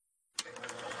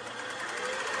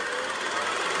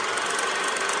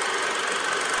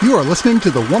You are listening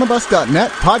to the oneofus.net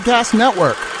podcast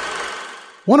network.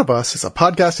 One of Us is a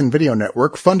podcast and video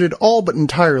network funded all but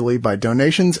entirely by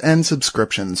donations and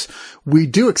subscriptions. We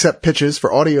do accept pitches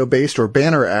for audio-based or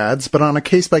banner ads, but on a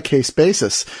case-by-case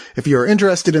basis. If you are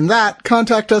interested in that,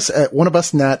 contact us at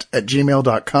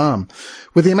oneofusnet@gmail.com.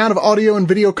 With the amount of audio and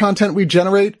video content we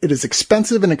generate, it is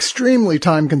expensive and extremely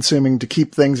time-consuming to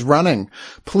keep things running.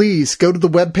 Please go to the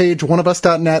webpage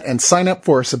oneofus.net and sign up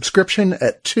for a subscription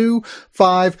at $2,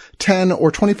 $5, $10,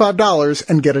 or $25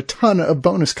 and get a ton of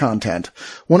bonus content.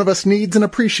 One of Us needs and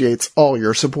appreciates all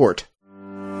your support.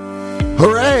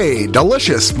 Hooray!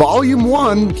 Delicious Volume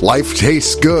 1, Life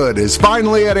Tastes Good, is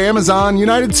finally at Amazon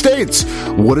United States.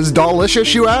 What is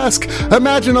delicious, you ask?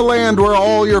 Imagine a land where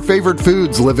all your favorite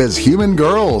foods live as human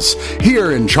girls.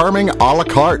 Here in charming a la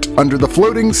carte, under the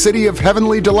floating city of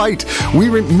heavenly delight, we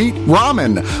meet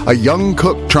Ramen, a young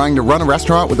cook trying to run a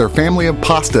restaurant with her family of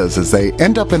pastas as they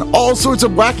end up in all sorts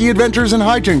of wacky adventures and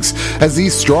hijinks as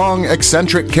these strong,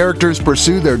 eccentric characters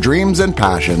pursue their dreams and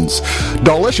passions.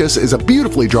 Delicious is a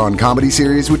beautifully drawn comedy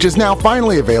series which is now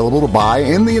finally available to buy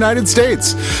in the United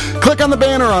States. Click on the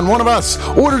banner on One of Us,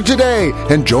 order today,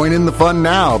 and join in the fun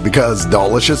now because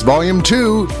Delicious Volume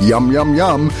 2, Yum Yum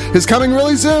Yum, is coming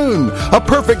really soon. A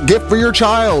perfect gift for your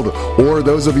child, or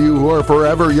those of you who are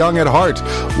forever young at heart.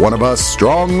 One of Us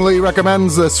strongly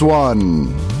recommends this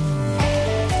one.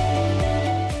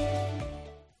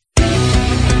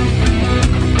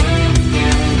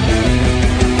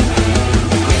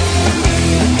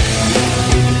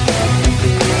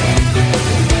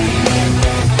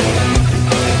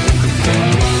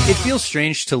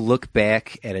 Strange to look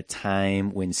back at a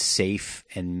time when safe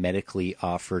and medically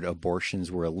offered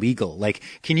abortions were illegal. Like,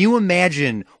 can you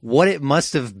imagine what it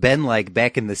must have been like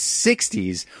back in the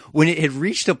 60s when it had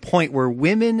reached a point where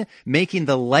women making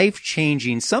the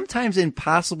life-changing, sometimes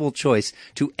impossible choice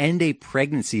to end a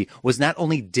pregnancy was not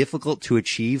only difficult to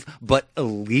achieve, but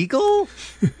illegal?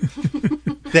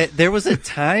 That there was a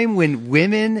time when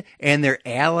women and their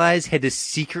allies had to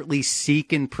secretly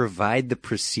seek and provide the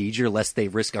procedure lest they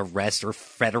risk arrest or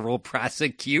federal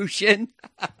prosecution.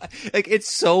 Like, it's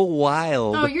so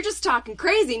wild. Oh, you're just talking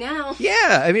crazy now.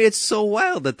 Yeah, I mean, it's so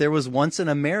wild that there was once in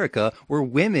America where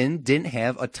women didn't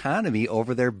have autonomy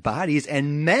over their bodies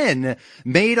and men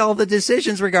made all the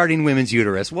decisions regarding women's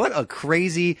uterus. What a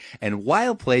crazy and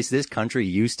wild place this country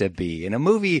used to be. In a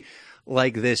movie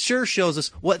like this sure shows us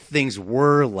what things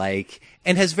were like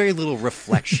and has very little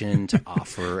reflection to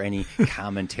offer, any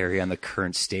commentary on the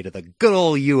current state of the good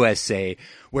old USA,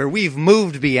 where we've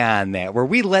moved beyond that, where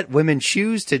we let women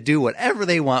choose to do whatever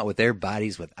they want with their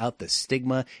bodies without the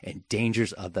stigma and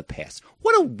dangers of the past.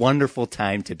 What a wonderful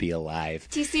time to be alive.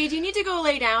 TC, do you need to go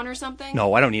lay down or something?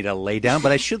 No, I don't need to lay down,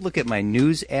 but I should look at my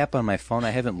news app on my phone.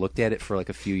 I haven't looked at it for like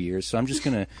a few years, so I'm just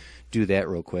going to do that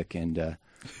real quick. And,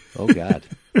 oh, God.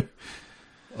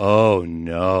 Oh,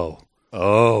 no.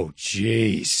 Oh,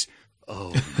 jeez.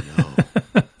 Oh, no.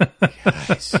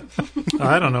 Guys.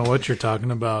 I don't know what you're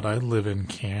talking about. I live in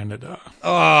Canada.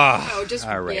 Oh, just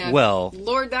all right. Yeah, well,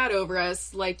 lord that over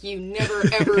us like you never,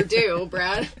 ever do,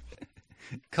 Brad.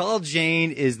 Call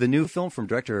Jane is the new film from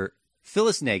director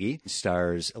Phyllis Nagy.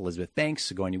 Stars Elizabeth Banks,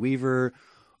 Sigourney Weaver,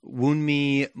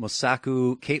 Wunmi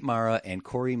Mosaku, Kate Mara, and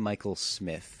Corey Michael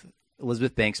Smith.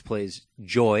 Elizabeth Banks plays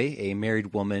Joy, a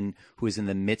married woman who is in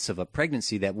the midst of a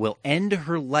pregnancy that will end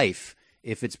her life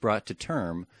if it's brought to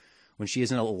term. When she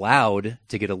isn't allowed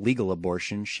to get a legal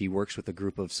abortion, she works with a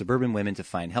group of suburban women to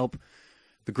find help.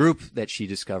 The group that she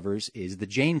discovers is the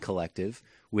Jane Collective,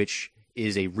 which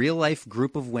is a real-life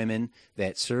group of women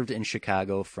that served in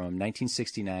Chicago from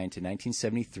 1969 to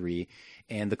 1973,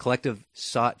 and the collective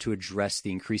sought to address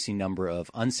the increasing number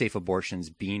of unsafe abortions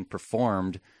being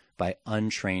performed by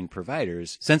untrained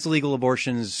providers. Since illegal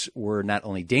abortions were not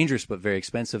only dangerous but very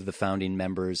expensive, the founding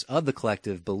members of the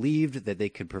collective believed that they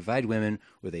could provide women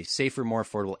with a safer, more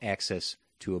affordable access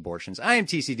to abortions. I am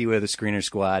TCD with the Screener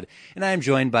Squad, and I am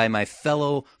joined by my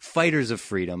fellow fighters of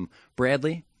freedom,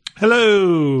 Bradley.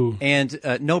 Hello. And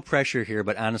no pressure here,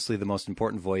 but honestly the most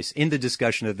important voice in the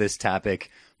discussion of this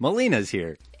topic, Melina's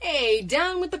here. Hey,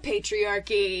 down with the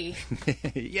patriarchy.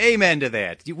 Amen to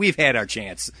that. We've had our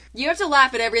chance. You have to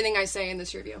laugh at everything I say in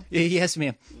this review. Yes,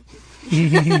 ma'am.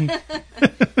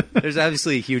 There's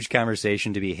obviously a huge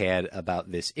conversation to be had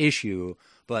about this issue,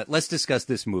 but let's discuss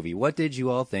this movie. What did you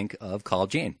all think of Call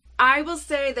Jane? I will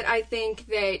say that I think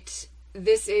that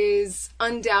this is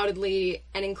undoubtedly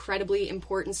an incredibly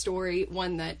important story,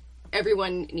 one that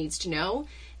everyone needs to know,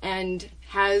 and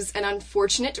has an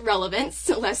unfortunate relevance,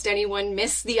 lest anyone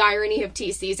miss the irony of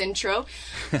TC's intro.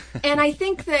 And I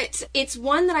think that it's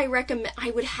one that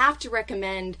I would have to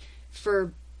recommend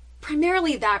for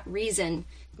primarily that reason.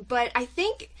 But I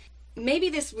think maybe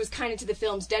this was kind of to the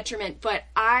film's detriment, but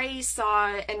I saw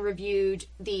and reviewed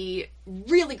the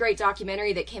really great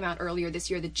documentary that came out earlier this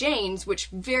year, The Janes, which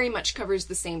very much covers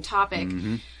the same topic.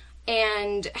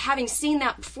 And having seen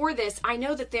that before this, I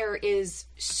know that there is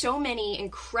so many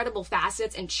incredible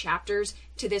facets and chapters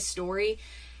to this story.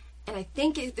 And I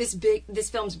think this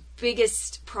film's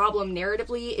biggest problem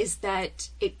narratively is that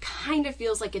it kind of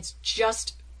feels like it's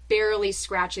just barely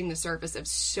scratching the surface of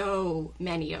so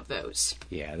many of those.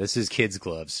 Yeah, this is kids'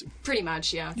 gloves. Pretty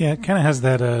much, yeah. Yeah, it kind of has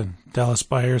that Dallas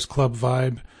Buyers Club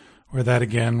vibe, where that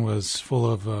again was full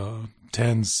of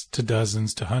tens to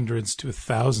dozens to hundreds to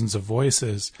thousands of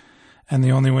voices. And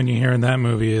the only one you hear in that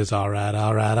movie is, all right,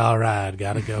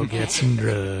 gotta go get some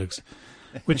drugs.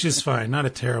 Which is fine, not a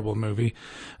terrible movie.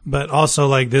 But also,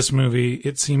 like this movie,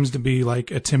 it seems to be like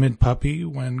a timid puppy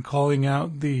when calling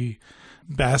out the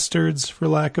bastards, for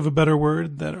lack of a better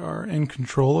word, that are in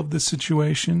control of the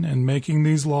situation and making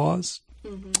these laws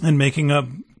and making up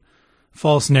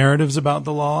false narratives about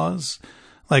the laws.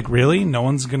 Like, really? No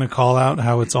one's going to call out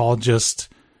how it's all just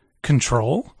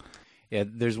control? Yeah,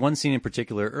 there's one scene in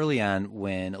particular early on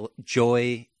when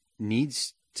Joy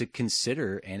needs to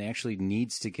consider and actually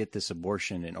needs to get this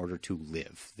abortion in order to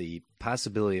live. The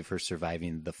possibility of her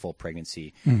surviving the full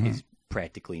pregnancy is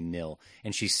practically nil.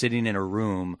 And she's sitting in a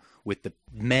room with the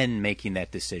men making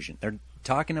that decision. They're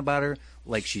talking about her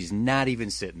like she's not even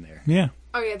sitting there. Yeah.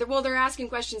 Oh, yeah. They're asking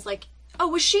questions like, oh,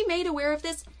 was she made aware of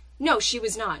this? No, she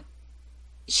was not.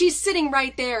 She's sitting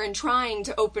right there and trying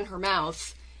to open her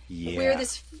mouth. Yeah. Where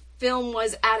this film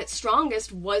was at its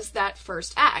strongest was that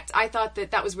first act. I thought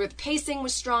that was where the pacing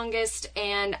was strongest,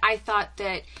 and I thought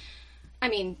that, I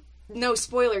mean, no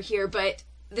spoiler here, but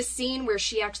the scene where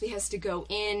she actually has to go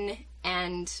in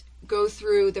and go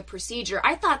through the procedure,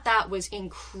 I thought that was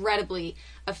incredibly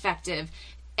effective.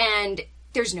 And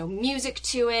there's no music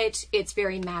to it. It's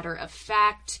very matter of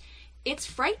fact. It's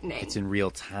frightening. It's in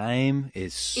real time.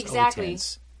 It's so exactly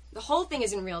tense. The whole thing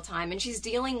is in real time, and she's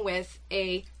dealing with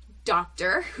a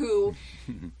doctor who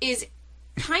is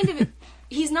kind of,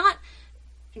 he's not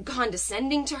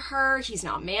condescending to her, he's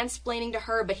not mansplaining to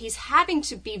her, but he's having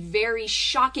to be very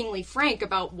shockingly frank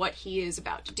about what he is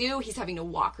about to do. He's having to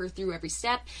walk her through every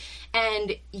step,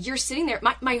 and you're sitting there.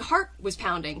 My heart was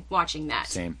pounding watching that.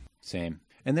 Same.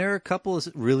 And there are a couple of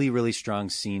really, really strong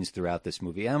scenes throughout this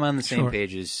movie. I'm on the same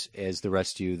page as the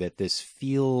rest of you that this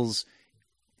feels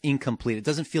incomplete. It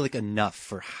doesn't feel like enough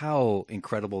for how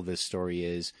incredible this story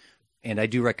is. And I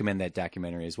do recommend that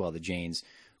documentary as well, The Janes,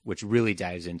 which really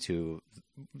dives into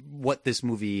what this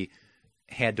movie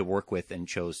had to work with and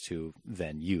chose to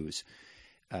then use.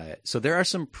 So there are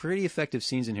some pretty effective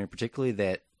scenes in here, particularly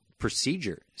that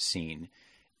procedure scene.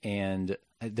 And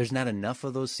there's not enough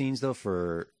of those scenes, though,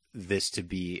 for this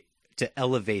to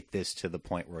elevate this to the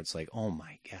point where it's like, oh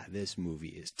my God, this movie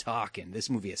is talking. This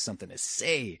movie has something to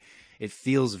say. It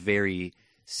feels very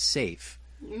safe.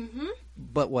 Mm-hmm.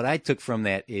 But what I took from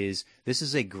that is this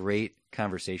is a great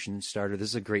conversation starter. This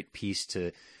is a great piece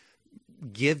to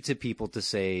give to people to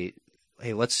say,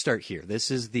 hey, let's start here.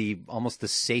 This is almost the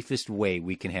safest way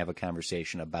we can have a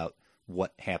conversation about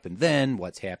what happened then,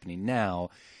 what's happening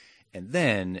now. And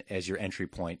then, as your entry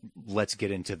point, let's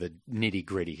get into the nitty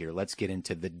gritty here. Let's get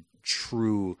into the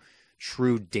true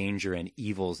danger and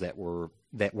evils that were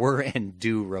and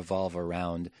do revolve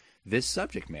around this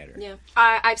subject matter. Yeah.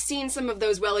 I've seen some of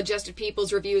those Well-Adjusted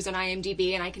People's reviews on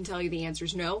IMDb, and I can tell you the answer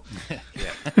is no.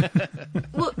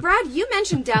 Well, Brad, you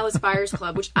mentioned Dallas Buyers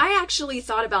Club, which I actually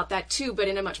thought about that too, but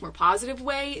in a much more positive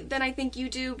way than I think you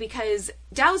do, because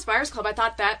Dallas Buyers Club, I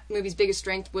thought that movie's biggest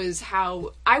strength was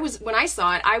how when I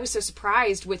saw it, I was so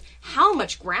surprised with how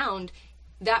much ground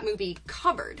that movie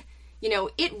covered. You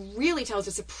know, it really tells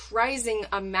a surprising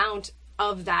amount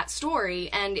of that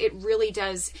story, and it really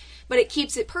does, but it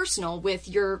keeps it personal with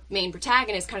your main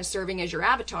protagonist kind of serving as your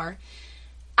avatar.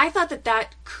 I thought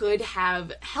that could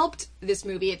have helped this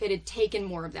movie if it had taken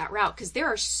more of that route, because there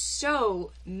are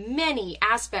so many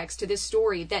aspects to this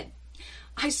story that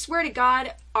I swear to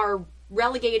God are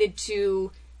relegated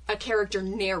to a character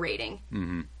narrating.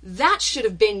 Mm-hmm. That should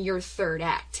have been your third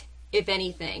act, if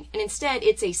anything. And instead,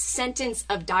 it's a sentence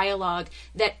of dialogue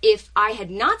that if I had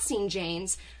not seen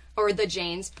Janes, or The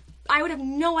Janes, I would have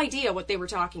no idea what they were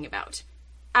talking about.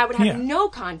 I would have no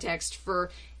context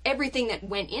for everything that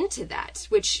went into that,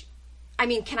 which, I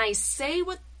mean, can I say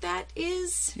what that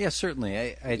is? Yeah,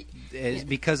 certainly.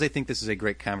 Because I think this is a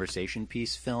great conversation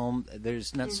piece film,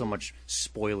 there's not so much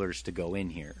spoilers to go in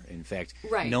here. In fact,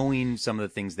 knowing some of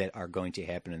the things that are going to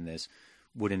happen in this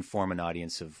would inform an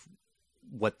audience of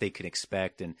what they can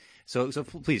expect. And so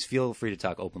please feel free to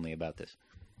talk openly about this.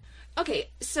 Okay,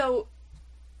 so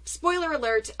spoiler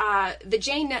alert, the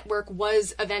Jane Network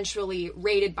was eventually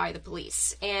raided by the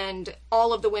police, and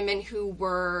all of the women who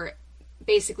were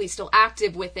basically still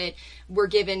active with it were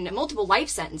given multiple life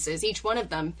sentences, each one of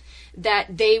them,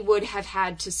 that they would have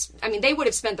had to, they would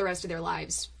have spent the rest of their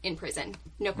lives in prison,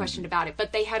 no question about it,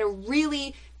 but they had a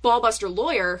really ballbuster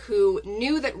lawyer who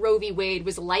knew that Roe v. Wade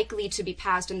was likely to be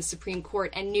passed in the Supreme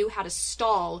Court and knew how to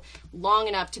stall long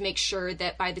enough to make sure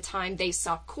that by the time they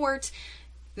saw court,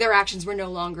 their actions were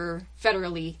no longer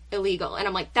federally illegal. And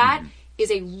I'm like, that is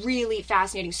a really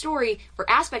fascinating story or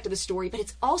aspect of the story, but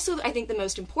it's also, I think, the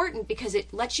most important because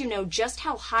it lets you know just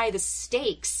how high the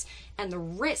stakes and the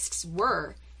risks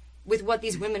were with what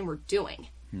these women were doing.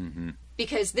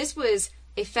 Because this was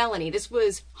a felony. This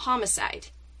was homicide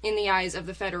in the eyes of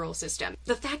the federal system.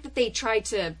 The fact that they tried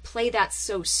to play that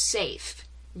so safe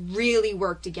really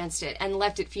worked against it and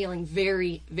left it feeling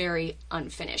very, very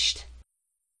unfinished.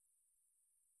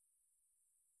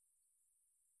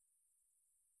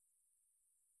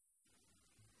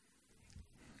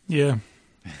 Yeah.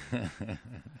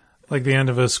 Like the end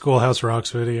of a Schoolhouse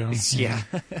Rocks video. Yeah.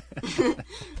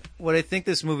 What I think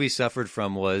this movie suffered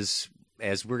from was,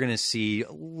 as we're going to see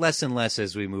less and less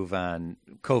as we move on,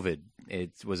 COVID.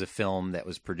 It was a film that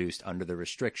was produced under the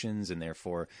restrictions, and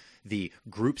therefore the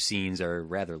group scenes are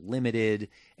rather limited,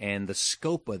 and the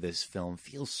scope of this film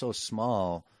feels so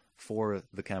small for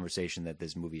the conversation that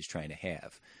this movie is trying to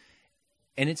have.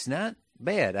 And it's not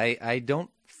bad. I don't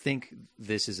think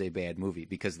this is a bad movie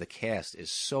because the cast is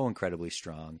so incredibly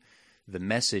strong. The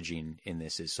messaging in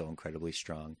this is so incredibly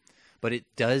strong. But it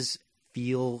does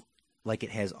feel like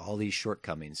it has all these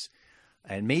shortcomings.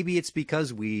 And maybe it's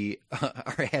because we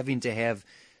are having to have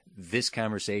this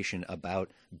conversation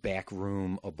about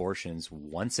backroom abortions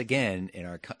once again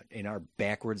in our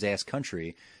backwards ass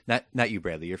country. Not you,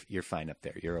 Bradley. You're fine up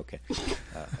there. You're okay.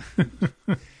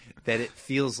 That it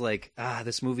feels like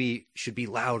this movie should be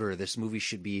louder. This movie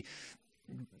should be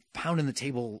pounding the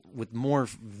table with more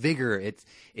vigor.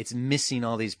 It's missing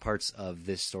all these parts of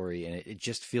this story, and it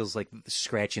just feels like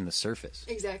scratching the surface.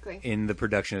 Exactly. In the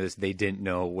production of this, they didn't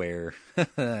know where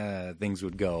things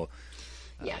would go.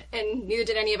 Yeah, and neither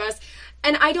did any of us.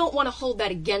 And I don't want to hold that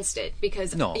against it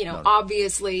because, No.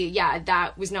 obviously,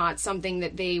 that was not something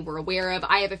that they were aware of.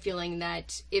 I have a feeling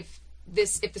that if the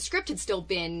script had still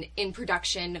been in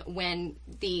production when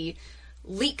the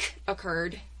leak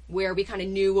occurred, where we kind of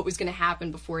knew what was going to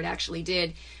happen before it actually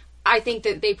did, I think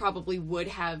that they probably would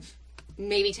have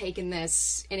maybe taken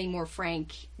this in a more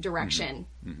frank direction.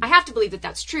 I have to believe that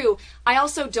that's true. I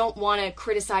also don't want to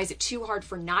criticize it too hard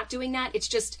for not doing that. It's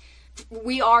just,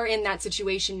 we are in that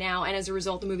situation now, and as a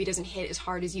result, the movie doesn't hit as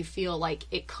hard as you feel like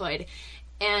it could.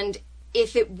 And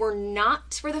if it were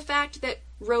not for the fact that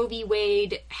Roe v.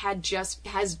 Wade has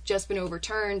just been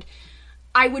overturned,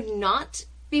 I would not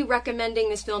be recommending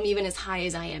this film even as high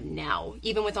as I am now,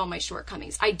 even with all my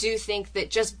shortcomings. I do think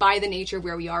that just by the nature of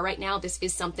where we are right now, this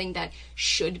is something that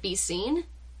should be seen.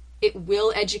 It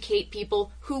will educate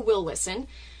people who will listen,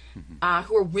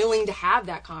 who are willing to have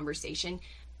that conversation.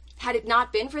 Had it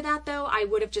not been for that, though, I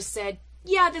would have just said,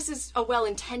 yeah, this is a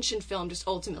well-intentioned film, just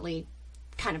ultimately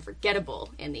kind of forgettable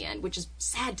in the end, which is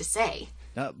sad to say.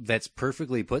 No, that's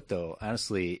perfectly put, though.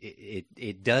 Honestly,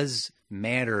 it does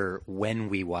matter when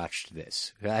we watched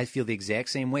this. I feel the exact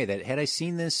same way. That had I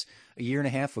seen this a year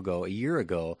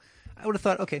ago, I would have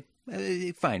thought, okay,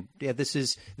 fine. Yeah, this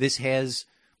has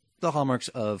the hallmarks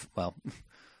of, well,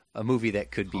 a movie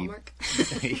that could Hallmark.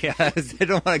 be. Yeah, I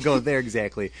don't want to go there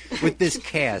exactly. With this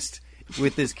cast,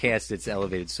 it's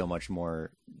elevated so much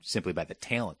more simply by the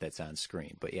talent that's on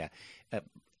screen. But yeah,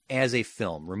 as a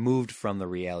film removed from the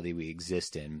reality we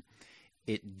exist in,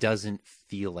 it doesn't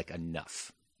feel like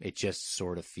enough. It just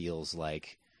sort of feels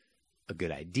like a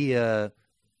good idea,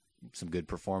 some good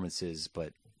performances,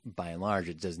 but by and large,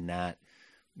 it does not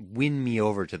win me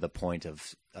over to the point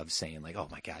of saying like, oh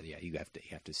my God, yeah, you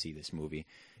have to see this movie.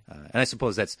 And I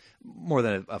suppose that's more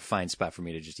than a fine spot for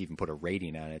me to just even put a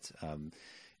rating on it.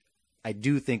 I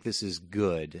do think this is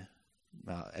good.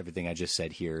 Everything I just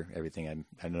said here, everything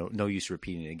I know, no use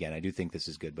repeating it again. I do think this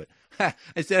is good, but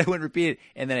I said I wouldn't repeat it,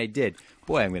 and then I did.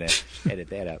 Boy, I'm going to edit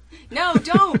that out. No,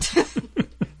 don't.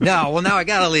 No, well, now I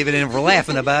got to leave it in if we're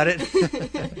laughing about it.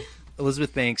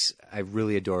 Elizabeth Banks, I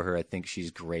really adore her. I think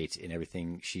she's great in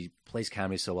everything. She plays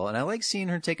comedy so well, and I like seeing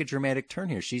her take a dramatic turn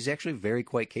here. She's actually very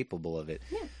quite capable of it.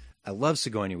 Yeah. I love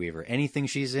Sigourney Weaver. Anything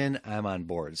she's in, I'm on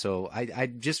board. So I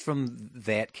just from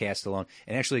that cast alone,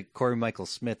 and actually Corey Michael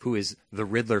Smith, who is the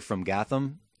Riddler from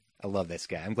Gotham, I love this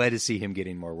guy. I'm glad to see him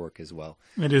getting more work as well.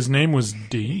 And his name was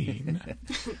Dean.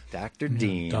 Dr.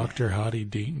 Dean. Dr. Hottie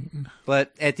Dean.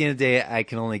 But at the end of the day, I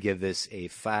can only give this a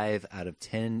 5 out of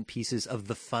 10 pieces of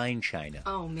the fine china.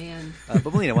 Oh, man.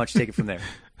 But Melina, why don't you take it from there?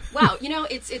 Wow,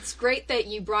 it's great that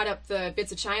you brought up the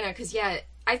bits of china, because,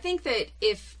 I think that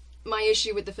if my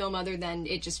issue with the film, other than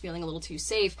it just feeling a little too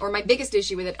safe, or my biggest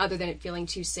issue with it, other than it feeling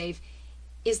too safe,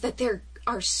 is that there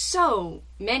are so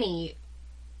many,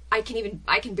 I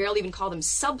can barely even call them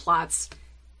subplots,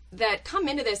 that come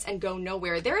into this and go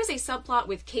nowhere. There is a subplot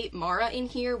with Kate Mara in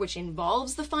here, which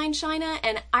involves the fine china,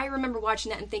 and I remember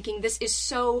watching that and thinking, this is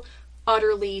so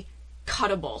utterly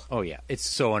cuttable. Oh, yeah. It's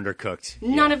so undercooked.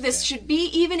 None of this should be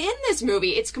even in this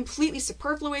movie. It's completely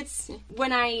superfluous.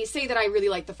 When I say that I really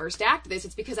like the first act of this,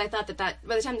 it's because I thought that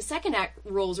by the time the second act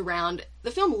rolls around, the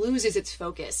film loses its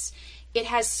focus. It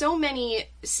has so many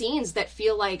scenes that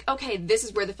feel like, okay, this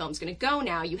is where the film's going to go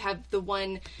now. You have the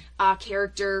one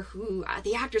character who,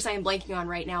 the actress I am blanking on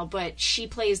right now, but she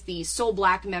plays the sole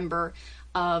black member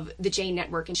of the Jane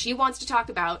Network, and she wants to talk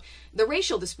about the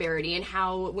racial disparity and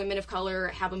how women of color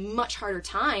have a much harder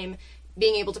time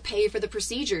being able to pay for the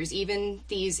procedures, even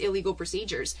these illegal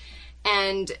procedures.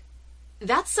 And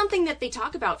that's something that they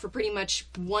talk about for pretty much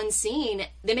one scene.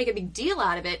 They make a big deal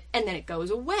out of it, and then it goes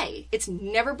away. It's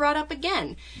never brought up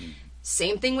again.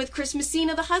 Same thing with Chris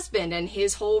Messina, the husband, and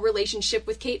his whole relationship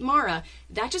with Kate Mara.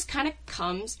 That just kind of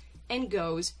comes and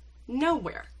goes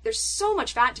nowhere. There's so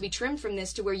much fat to be trimmed from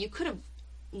this, to where you could have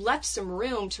left some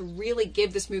room to really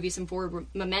give this movie some forward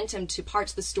momentum to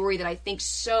parts of the story that I think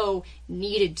so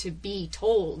needed to be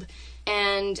told.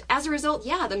 And as a result,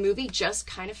 the movie just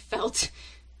kind of felt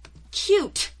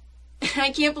cute.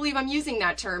 I can't believe I'm using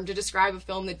that term to describe a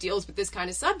film that deals with this kind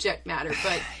of subject matter,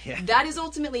 but that is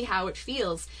ultimately how it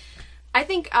feels. I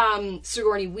think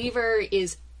Sigourney Weaver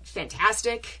is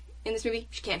fantastic in this movie.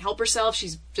 She can't help herself.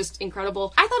 She's just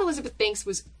incredible. I thought Elizabeth Banks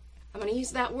was, I'm going to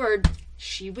use that word,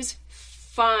 she was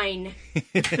fine.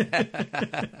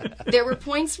 There were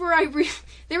points where I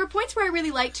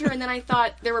really liked her, and then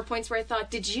there were points where I thought,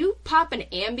 did you pop an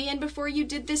Ambien before you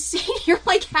did this scene? You're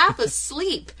like half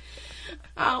asleep.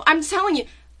 Oh, I'm telling you,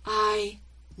 I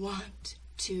want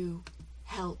to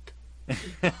help.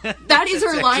 That is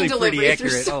her line delivery. Pretty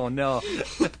accurate. Oh no.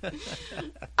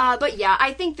 But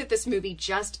I think that this movie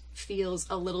just feels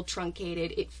a little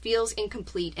truncated. It feels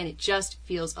incomplete, and it just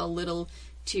feels a little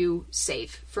too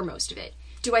safe for most of it.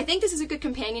 Do I think this is a good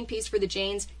companion piece for the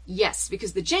Janes? Yes,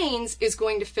 because the Janes is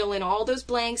going to fill in all those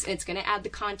blanks, and it's going to add the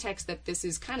context that this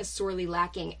is kind of sorely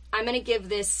lacking. I'm going to give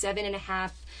this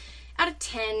 7.5 out of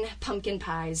 10 pumpkin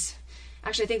pies.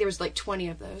 Actually, I think there was like 20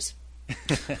 of those.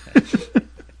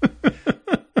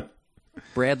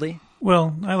 Bradley?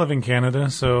 Well, I live in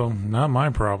Canada, so not my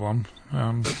problem.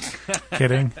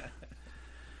 Kidding.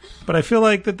 But I feel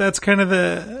like that's kind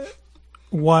of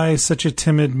why such a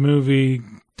timid movie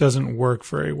doesn't work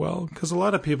very well. Because a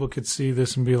lot of people could see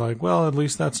this and be like, well, at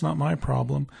least that's not my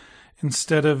problem.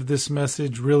 Instead of this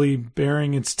message really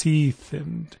baring its teeth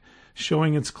and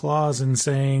showing its claws and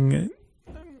saying,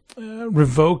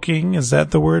 revoking, is that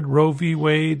the word? Roe v.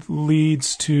 Wade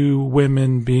leads to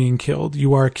women being killed.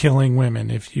 You are killing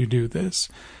women if you do this.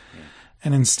 Yeah.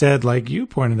 And instead, like you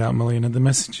pointed out, Melina, the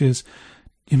message is,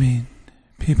 you mean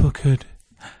people could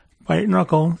bite your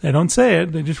knuckle? They don't say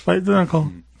it. They just bite the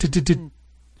knuckle.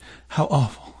 How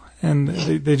awful. And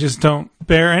they just don't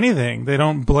bear anything. They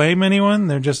don't blame anyone.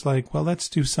 They're just like, well, let's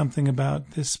do something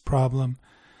about this problem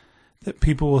that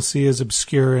people will see as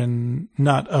obscure and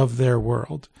not of their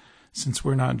world, since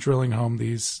we're not drilling home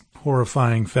these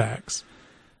horrifying facts.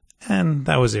 And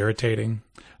that was irritating.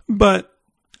 But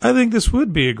I think this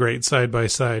would be a great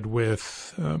side-by-side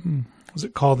with, was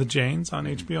it called The Janes on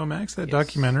HBO Max, that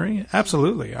documentary?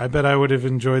 Absolutely. I bet I would have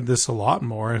enjoyed this a lot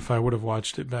more if I would have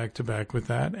watched it back-to-back with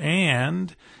that,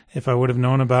 and if I would have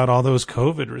known about all those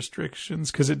COVID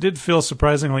restrictions, because it did feel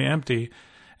surprisingly empty.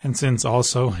 And since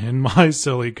also in my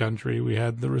silly country, we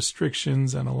had the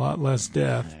restrictions and a lot less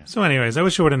death. So anyways, I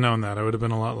wish I would have known that. I would have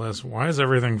been a lot less, why does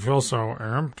everything feel so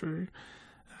empty?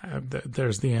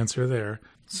 There's the answer there.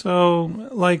 So,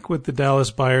 like with the Dallas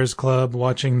Buyers Club,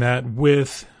 watching that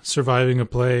with Surviving a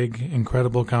Plague,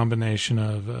 incredible combination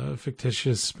of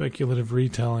fictitious speculative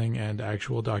retelling and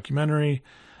actual documentary,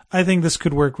 I think this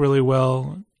could work really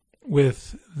well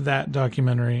with that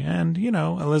documentary and,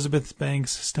 Elizabeth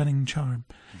Banks' stunning charm.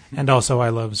 And also, I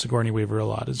love Sigourney Weaver a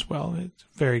lot as well. It's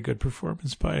a very good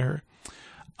performance by her.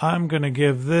 I'm going to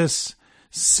give this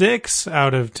 6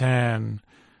 out of 10.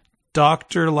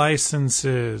 Doctor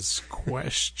licenses, ?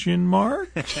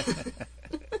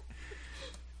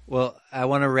 Well, I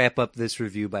want to wrap up this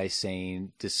review by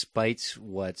saying, despite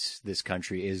what this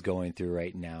country is going through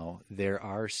right now, there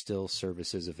are still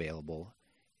services available,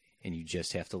 and you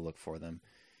just have to look for them.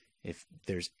 If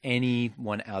there's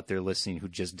anyone out there listening who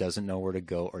just doesn't know where to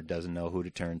go or doesn't know who to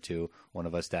turn to,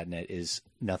 oneofus.net is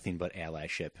nothing but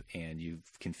allyship, and you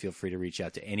can feel free to reach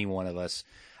out to any one of us.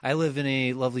 I live in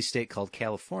a lovely state called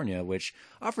California, which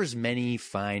offers many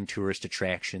fine tourist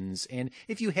attractions, and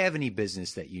if you have any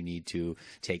business that you need to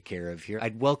take care of here,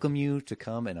 I'd welcome you to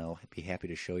come, and I'll be happy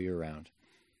to show you around.